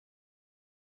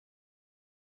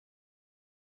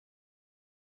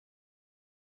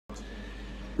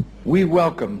We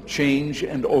welcome change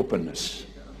and openness,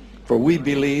 for we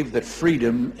believe that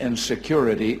freedom and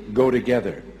security go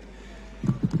together,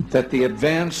 that the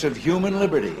advance of human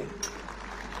liberty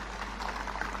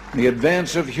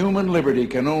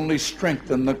can only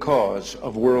strengthen the cause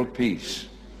of world peace.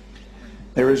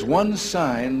 There is one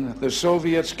sign the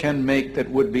Soviets can make that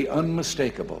would be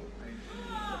unmistakable,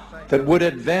 that would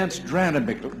advance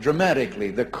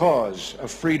dramatically the cause of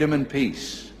freedom and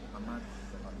peace.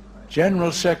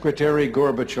 General Secretary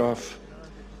Gorbachev,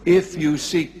 if you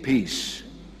seek peace,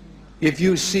 if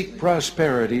you seek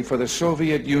prosperity for the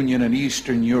Soviet Union and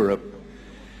Eastern Europe,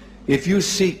 if you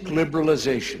seek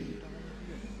liberalization,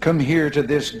 come here to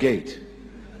this gate.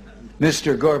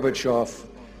 Mr. Gorbachev,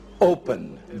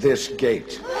 open this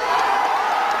gate.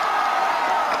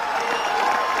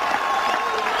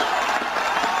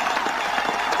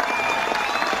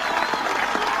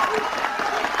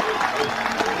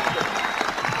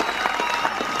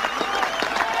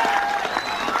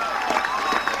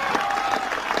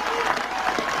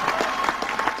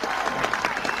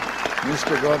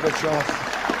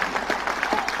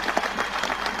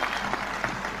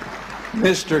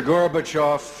 Mr.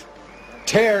 Gorbachev,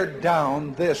 tear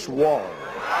down this wall.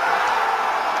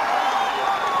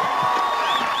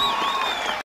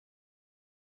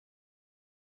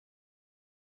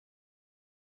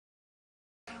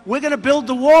 We're going to build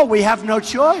the wall. We have no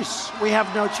choice. We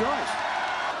have no choice.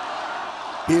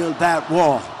 Build that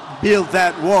wall. Build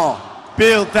that wall.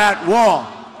 Build that wall.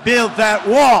 Build that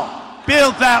wall.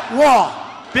 Build that wall.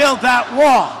 Build that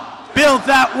wall. Build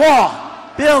that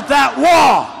wall. Build that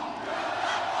wall.